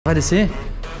Vai descer?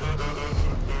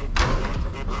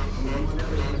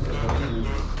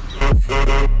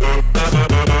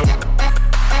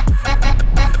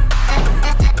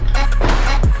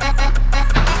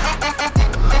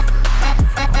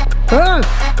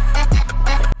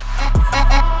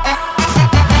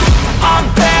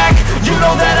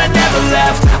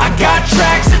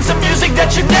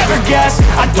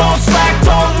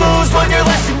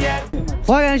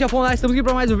 Olá galera, já fomos lá, estamos aqui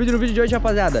para mais um vídeo. No vídeo de hoje,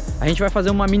 rapaziada, a gente vai fazer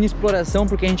uma mini exploração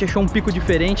porque a gente achou um pico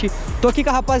diferente. Tô aqui com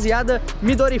a rapaziada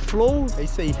Midori Flow, é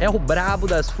isso aí, é o brabo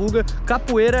das fugas,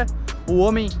 Capoeira, o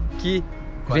homem que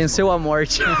venceu a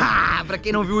morte. Pra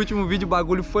quem não viu o último vídeo, o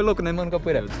bagulho foi louco, né, mano,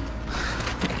 Capoeira?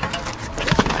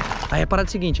 Aí a parada é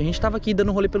a seguinte, a gente tava aqui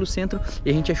dando um rolê pelo centro e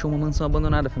a gente achou uma mansão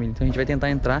abandonada, família. Então a gente vai tentar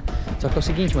entrar. Só que é o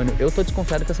seguinte, mano, eu tô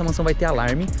desconfiado que essa mansão vai ter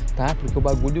alarme, tá? Porque o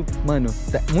bagulho, mano,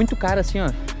 tá muito caro assim, ó,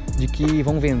 de que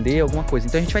vão vender alguma coisa.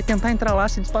 Então a gente vai tentar entrar lá,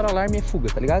 se dispara o alarme é fuga,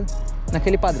 tá ligado?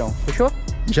 Naquele padrão, fechou?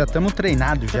 Já estamos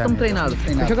treinados, já estamos treinados.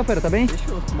 Fechou, Capoeira, tá bem?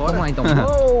 Fechou, bora. Vamos lá então.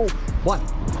 Bora!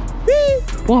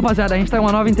 Bom, rapaziada, a gente tá com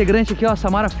uma nova integrante aqui, ó,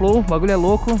 Samara Flow. O bagulho é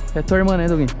louco. É tua irmã, né,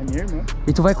 Doguinho? É minha irmã.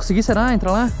 E tu vai conseguir, será?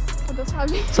 Entrar lá? Só Deus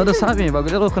sabe. Só Deus sabe, o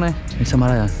bagulho é louco, né? E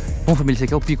Samara... Bom, família, esse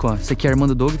aqui é o pico, ó. Esse aqui é a irmã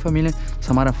do Doug, família.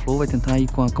 Samara Flow vai tentar aí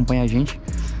acompanhar a gente.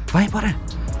 Vai, bora!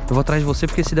 Eu vou atrás de você,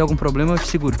 porque se der algum problema eu te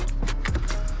seguro.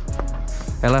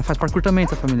 Ela faz parkour também,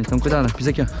 tá, família? Então cuidado,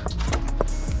 pisa aqui, ó.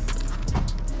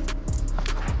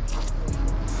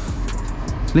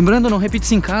 Lembrando, não repite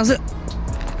isso em casa.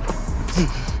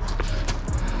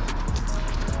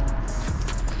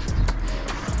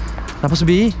 Dá pra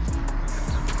subir aí?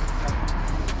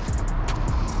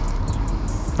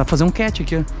 Dá pra fazer um catch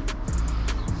aqui, ó.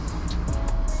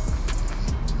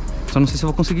 Só não sei se eu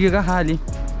vou conseguir agarrar ali.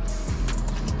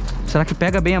 Será que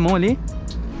pega bem a mão ali?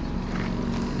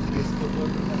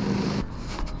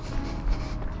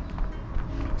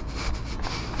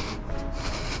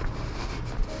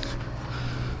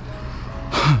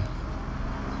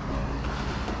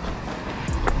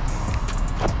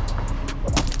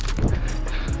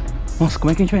 Nossa,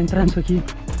 como é que a gente vai entrar nisso aqui?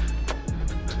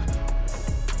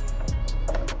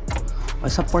 Olha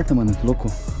essa porta, mano, que louco.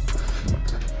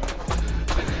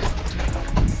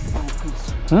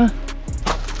 Hã?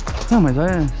 Não, mas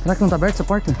olha, será que não tá aberta essa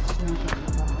porta?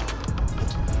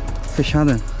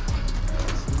 Fechada.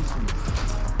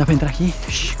 Dá pra entrar aqui?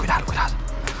 Shhh, cuidado, cuidado.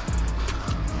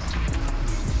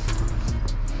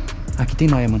 Aqui tem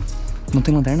noia, mano. Não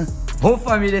tem lanterna? Bom,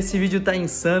 família, esse vídeo tá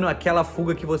insano, aquela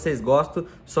fuga que vocês gostam.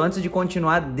 Só antes de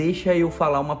continuar, deixa eu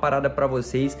falar uma parada pra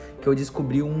vocês, que eu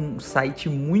descobri um site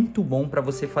muito bom pra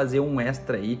você fazer um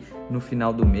extra aí no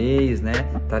final do mês, né?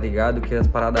 Tá ligado? Que as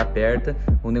paradas apertam,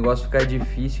 o negócio fica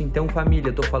difícil. Então, família,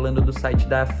 eu tô falando do site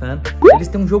da FAN. Eles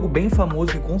têm um jogo bem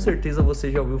famoso que com certeza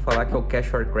você já ouviu falar, que é o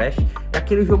Cash or Crash. É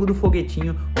aquele jogo do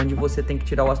foguetinho, onde você tem que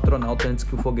tirar o astronauta antes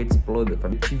que o foguete exploda.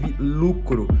 Eu tive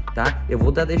lucro, tá? Eu vou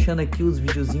estar deixando aqui os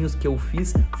videozinhos que eu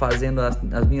fiz fazendo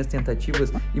as minhas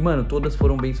tentativas e, mano, todas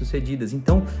foram bem sucedidas.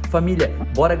 Então, família,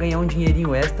 bora ganhar um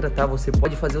dinheirinho extra, tá? Você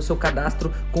pode fazer o seu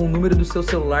cadastro com o número do seu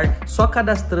celular. Só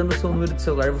cadastrando o seu número de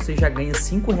celular você já ganha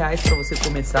R$5 pra você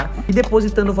começar, e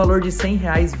depositando o valor de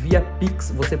R$100 via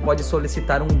Pix, você pode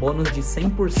solicitar um bônus de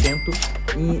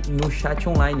 100% no chat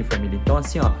online, família. Então,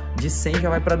 assim, ó, de 100 já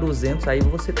vai para 200, aí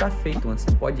você tá feito, mano.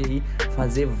 Você pode aí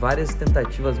fazer várias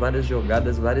tentativas, várias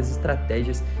jogadas, várias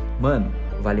estratégias. Mano,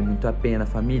 vale muito a pena,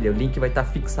 família. O link vai estar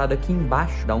fixado aqui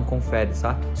embaixo. Dá um confere,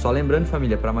 tá? Só lembrando,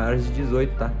 família, para maiores de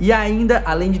 18, tá? E ainda,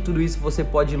 além de tudo isso, você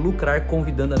pode lucrar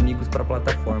convidando amigos para a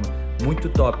plataforma. Muito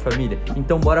top, família.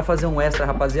 Então bora fazer um extra,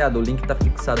 rapaziada. O link tá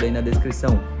fixado aí na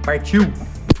descrição. Partiu!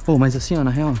 Pô, mas assim, ó,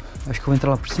 na real, acho que eu vou entrar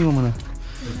lá por cima, mano.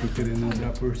 Eu tô querendo entrar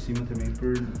por cima também, pra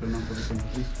não fazer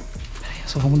tanto isso. Pera aí,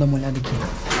 só vamos dar uma olhada aqui.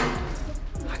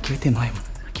 Aqui vai ter nóia, mano.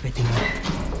 Aqui vai ter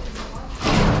nóia.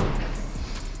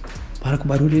 Para com o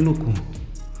barulho aí, louco.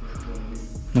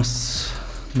 Nossa,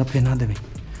 não dá pra ver nada, velho.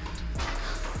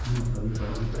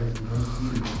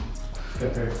 Fica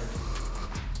perto.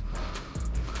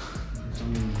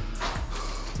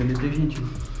 Ele tem gente.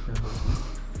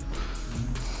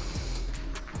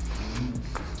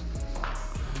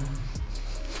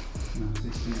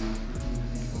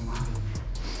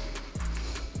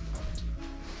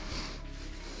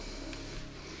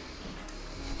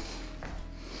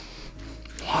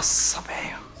 Nossa,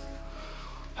 velho.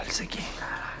 Olha isso aqui.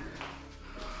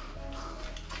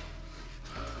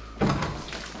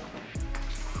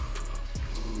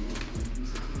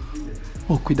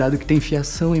 Ô, cuidado que tem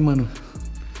fiação, hein, mano.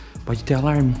 Pode ter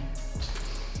alarme.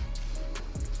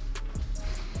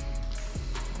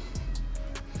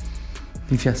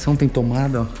 Tem fiação, tem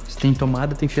tomada, ó. Se tem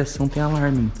tomada, tem fiação, tem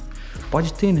alarme.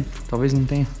 Pode ter, né? Talvez não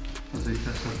tenha. Às vezes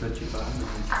tá só ativado.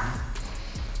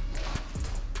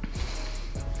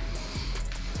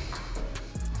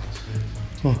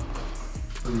 Ó.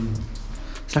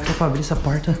 Será que é pra abrir essa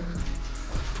porta?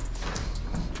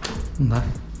 Não dá.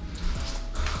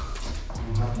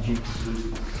 Rapidinho.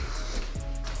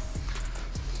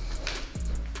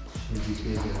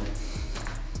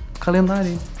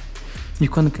 Calendário aí. De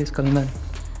quando que é esse calendário?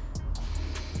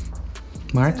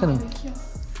 Marca, não?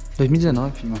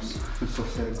 2019. Nossa, eu sou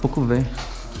cego. Pouco velho.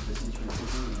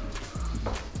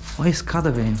 Olha a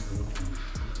escada, velho.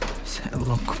 Você é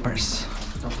louco, parça.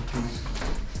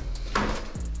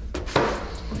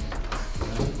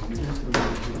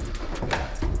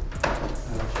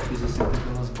 Fiz assim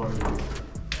pelas bordas.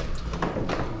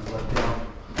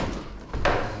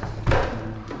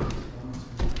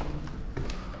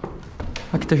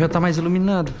 Aqui já tá mais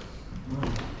iluminado.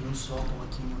 Mano, tem um sótão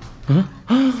aqui, mano. Hã?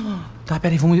 Tá,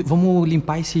 pera aí, vamos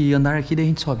limpar esse andar aqui, daí a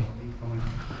gente sobe.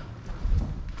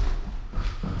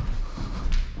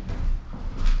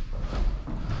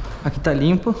 Aqui tá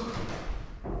limpo.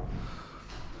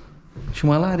 Tinha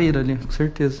uma lareira ali, com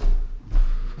certeza.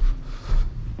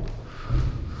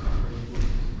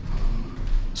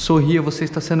 Sorria, você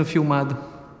está sendo filmado.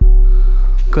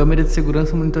 Câmera de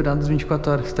segurança monitorada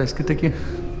 24 horas. Tá escrito aqui.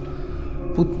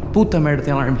 Puta merda,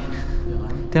 tem alarme.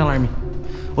 Tem alarme.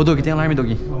 Ô, Doug, tem alarme,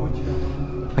 Doug.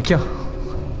 Aqui, ó.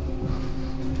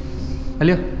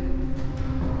 Ali, ó.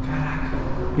 Caraca.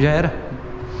 Já era.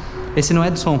 Esse não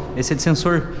é de som, esse é de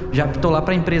sensor. Já apitou lá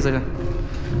pra empresa já.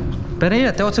 Pera aí,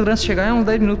 até o segurança chegar é uns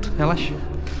 10 minutos. Relaxa.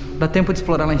 Dá tempo de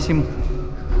explorar lá em cima.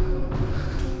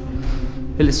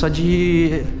 Ele é só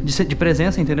de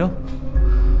presença, entendeu?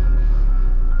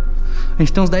 A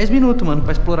gente tem uns 10 minutos, mano,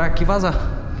 pra explorar aqui e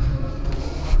vazar.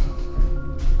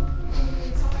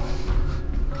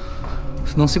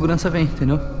 Senão segurança vem,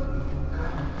 entendeu?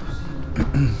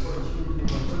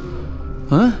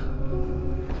 Hã?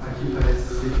 Aqui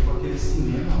parece ser tipo aquele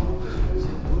cinema.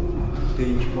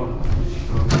 Tem tipo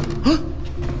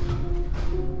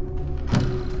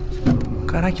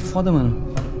Caralho, que foda,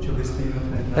 mano. Deixa eu ver se tem outra.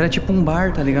 Era tipo um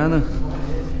bar, tá ligado?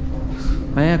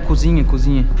 É, cozinha. Ah,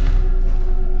 aqui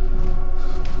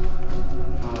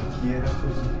era a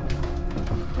cozinha.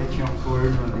 Aí tinha um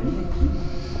forno ali.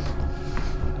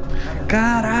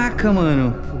 Caraca,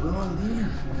 mano. Fogão ali.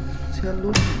 Você é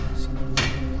louco.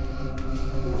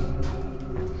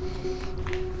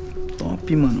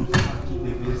 Top, mano. Aqui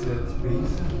devia ser a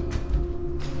dispensa.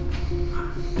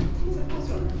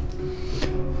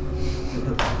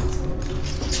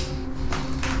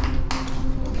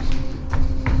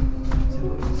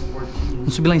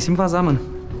 Vamos subir lá em cima e vazar, mano.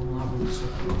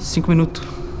 5 minutos.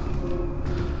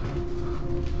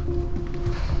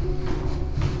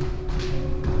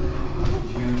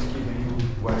 Antes que vem o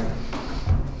guarda.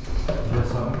 Já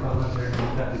só me fala a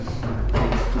verdade.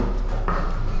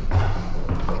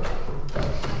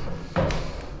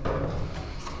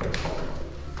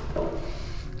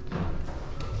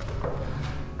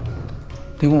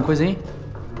 Tem alguma coisa aí?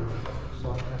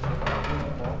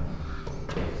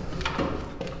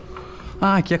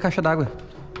 Ah, aqui é a caixa d'água.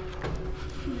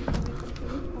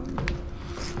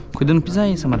 Cuida de não pisar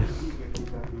aí, Samara.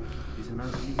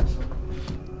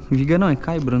 Viga não, é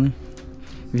caibro, né?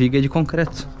 Viga é de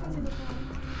concreto.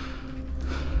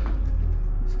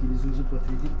 Eles usam pra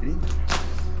 33. Eita,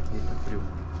 frio.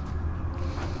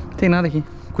 Tem nada aqui.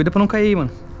 Cuida pra não cair, mano.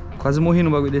 Quase morri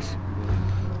no bagulho desse.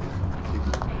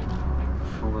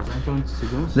 Vamos vazar então antes de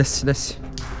segurança? Desce.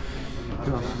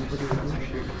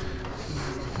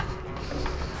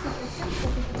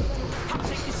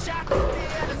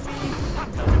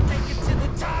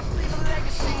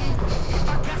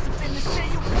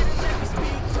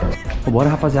 Bora,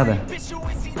 rapaziada.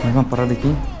 Mais uma parada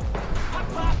aqui.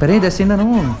 Pera aí, desce ainda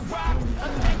não.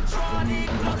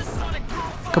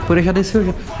 O capoeira já desceu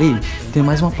já. Ei, tem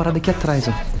mais uma parada aqui atrás,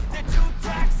 ó.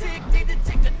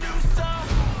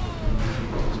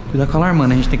 Cuidado com a alarme,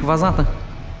 mano. A gente tem que vazar, tá?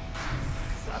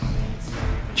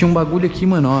 Tinha um bagulho aqui,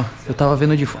 mano, ó. Eu tava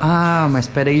vendo de... Ah, mas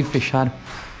pera aí, fecharam.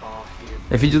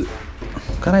 É vídeo...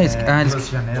 Caralho, Duas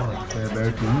janelas. Foi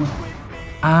aberto uma.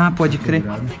 Ah, pode crer.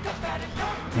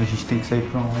 A gente tem que sair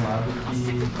pra um lado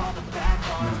que não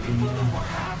tem...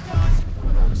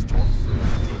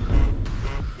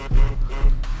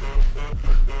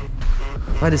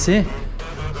 Vai descer?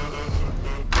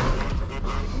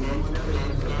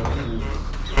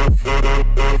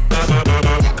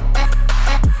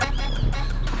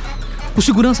 O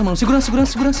segurança, mano. Segurança.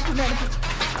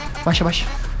 Baixa.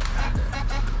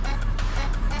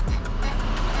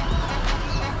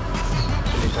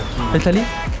 Ele tá ali?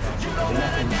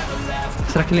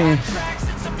 Será que ele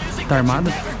tá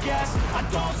armado?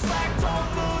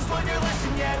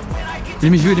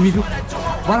 Ele me viu, ele me viu.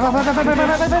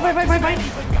 Vai.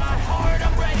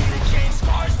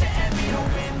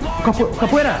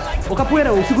 Ô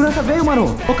capoeira, o segurança veio,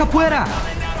 mano. Ô capoeira,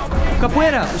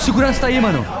 o segurança tá aí,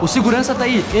 mano. O segurança tá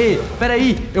aí. Ei, pera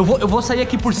aí, eu vou sair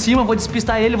aqui por cima, vou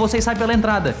despistar ele, vocês saem pela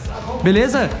entrada.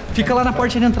 Beleza? Fica lá na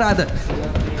porta de entrada.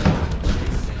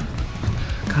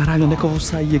 Caralho, onde é que eu vou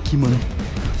sair aqui, mano?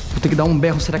 Vou ter que dar um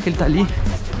berro, será que ele tá ali?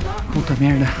 Puta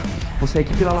merda. Vou sair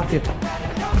aqui pela lateta.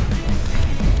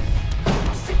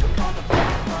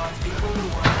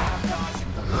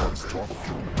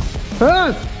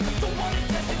 Ah!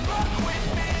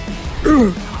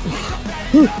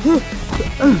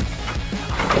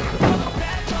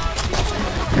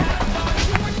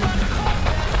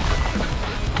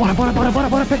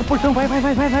 Bora, pega o portão, vai, o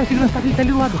segurança tá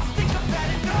ali do lado.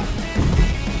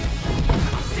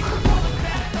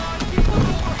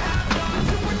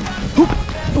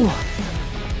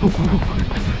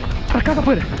 Pra cá,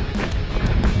 capoeira.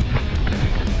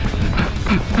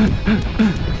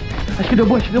 Acho que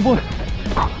deu boa.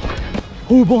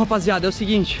 Bom, rapaziada, é o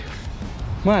seguinte.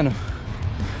 Mano,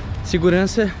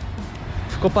 segurança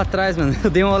ficou pra trás, mano. Eu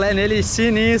dei um olé nele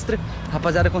sinistra.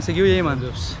 Rapaziada, conseguiu ir aí, mano. Meu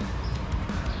Deus.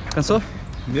 Cansou?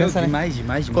 Cansa, demais, né?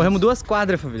 demais. Corremos 2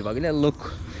 quadras, família. O bagulho é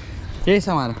louco. E aí,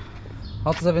 Samara?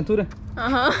 Altas aventuras?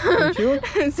 Curtiu?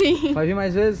 Sim. Vai vir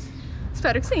mais vezes?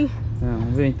 Espero que sim.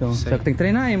 Vamos ver então. Só que tem que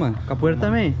treinar aí, mano. Capoeira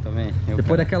também.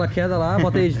 Depois daquela queda lá,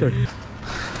 bota aí, editor.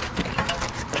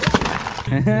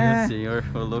 Meu senhor,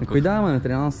 ô louco. Cuidado, mano,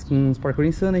 treinar uns parkour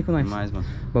insano aí com nós. Demais, mano.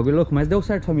 Bagulho louco, mas deu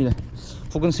certo, família.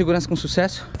 Fogo no segurança com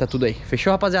sucesso. Tá tudo aí.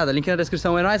 Fechou, rapaziada? Link na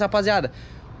descrição. É nóis, rapaziada.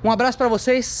 Um abraço pra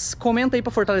vocês. Comenta aí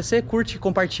pra fortalecer. Curte,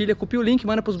 compartilha. Copia o link,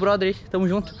 manda pros brother aí. Tamo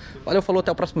junto. Valeu, falou,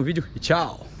 até o próximo vídeo e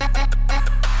tchau.